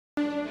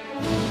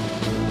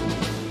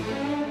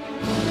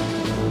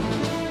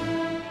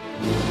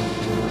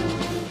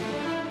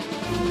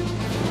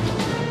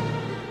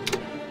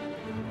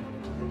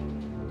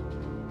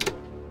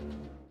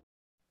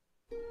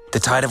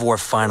tide of war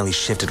finally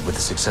shifted with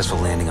the successful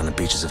landing on the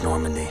beaches of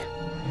Normandy.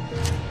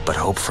 But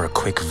hope for a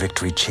quick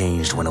victory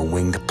changed when a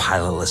winged,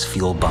 pilotless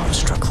fuel bomb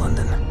struck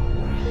London.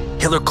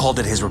 Hitler called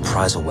it his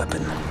reprisal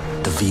weapon,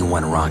 the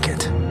V-1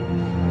 rocket.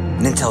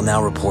 And intel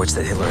now reports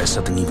that Hitler has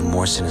something even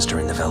more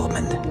sinister in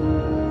development.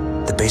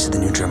 The base of the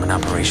new German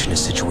operation is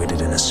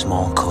situated in a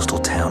small coastal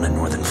town in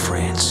northern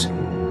France.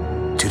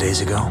 2 days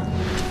ago,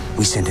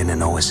 we sent in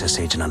an OSS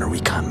agent on a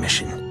recon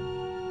mission.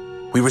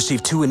 We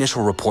received 2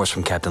 initial reports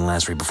from Captain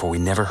Lasry before we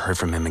never heard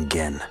from him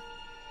again.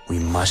 We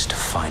must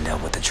find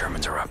out what the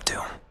Germans are up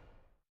to.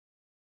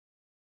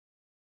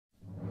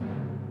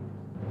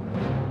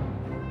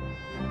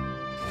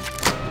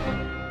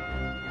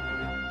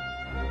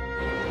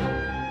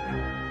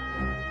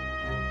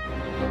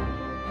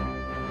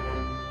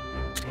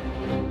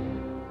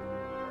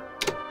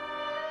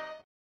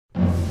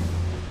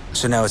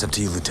 So now it's up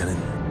to you, Lieutenant.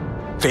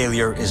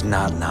 Failure is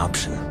not an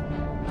option.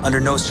 Under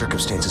no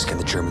circumstances can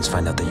the Germans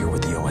find out that you're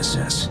with the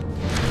OSS.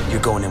 You're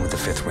going in with the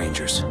 5th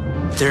Rangers.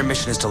 Their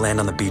mission is to land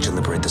on the beach and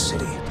liberate the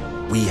city.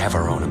 We have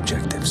our own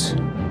objectives.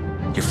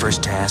 Your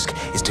first task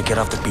is to get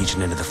off the beach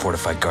and into the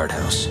fortified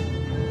guardhouse.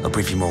 I'll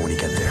brief you more when you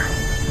get there.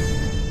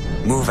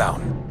 Move out.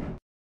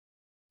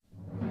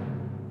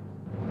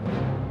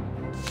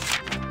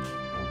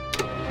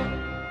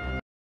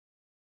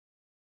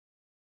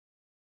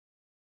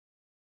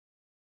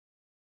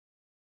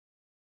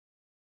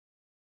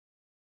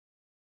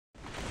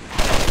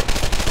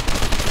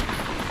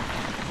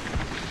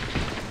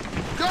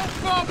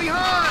 Fall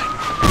behind!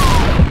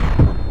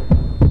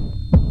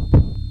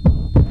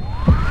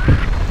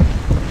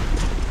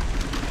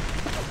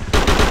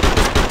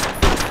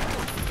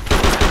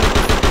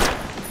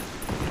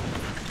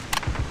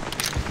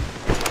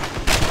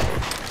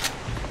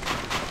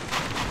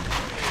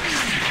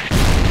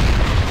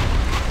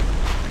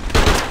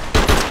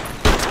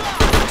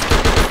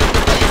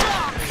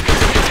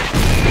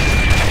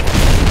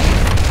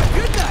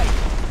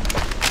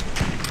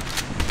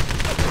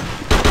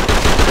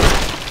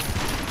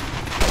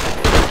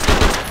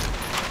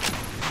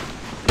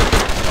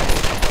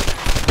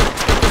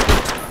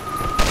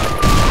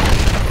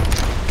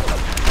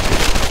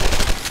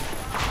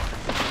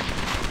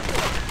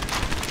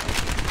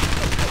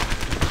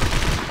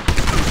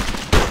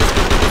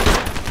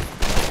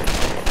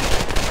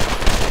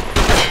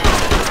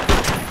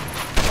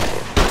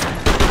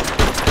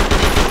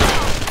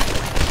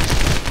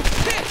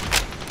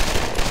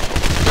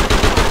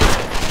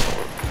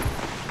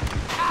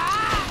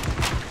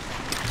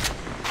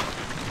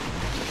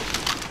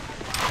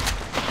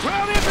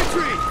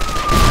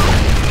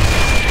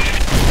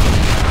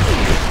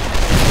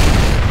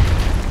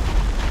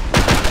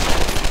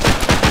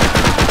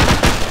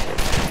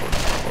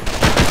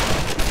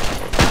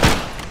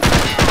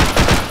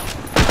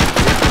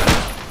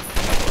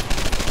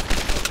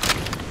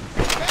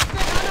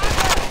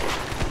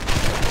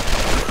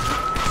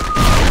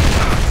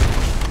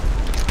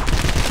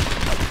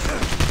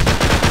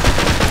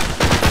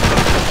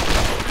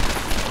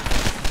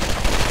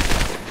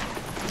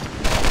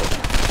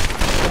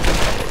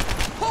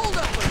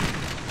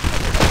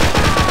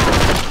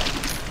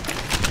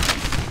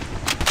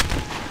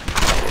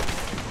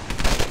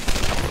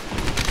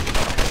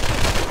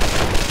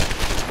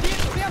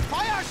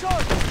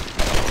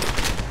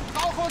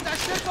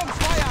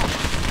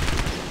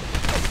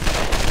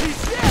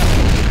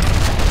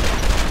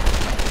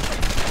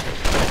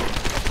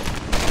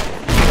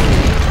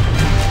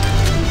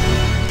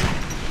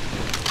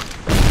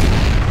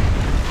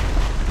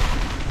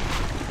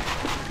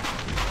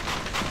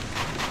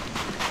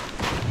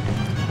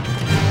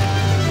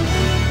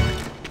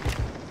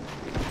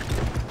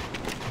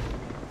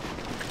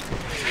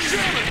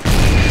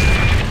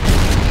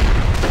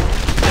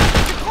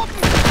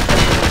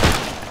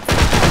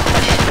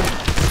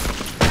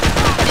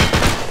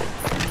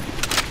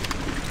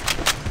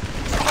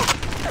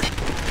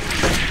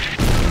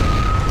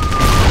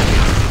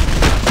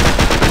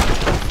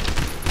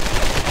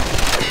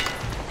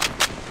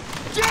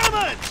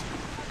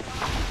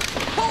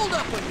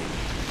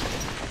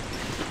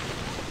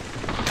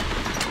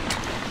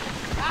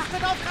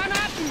 Achtet auf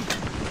Granaten!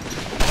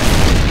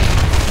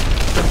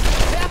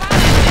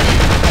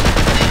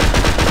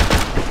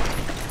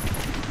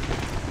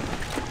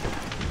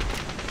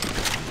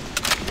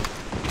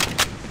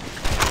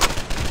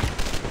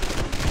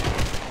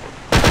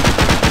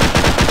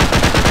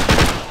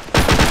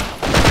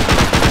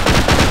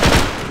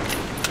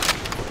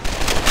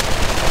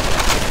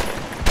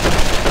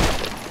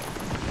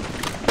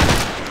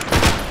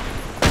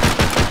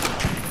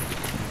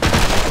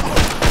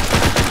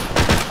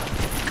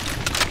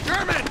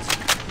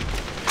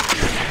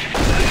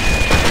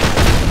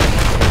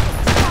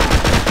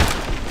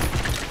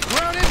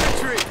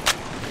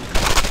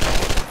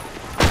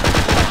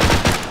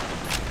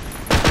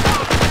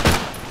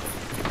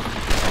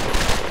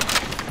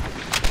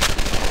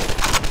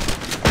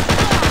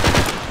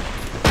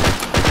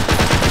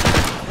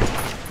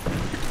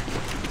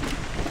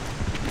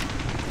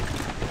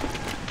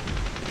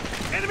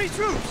 Enemy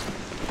troops!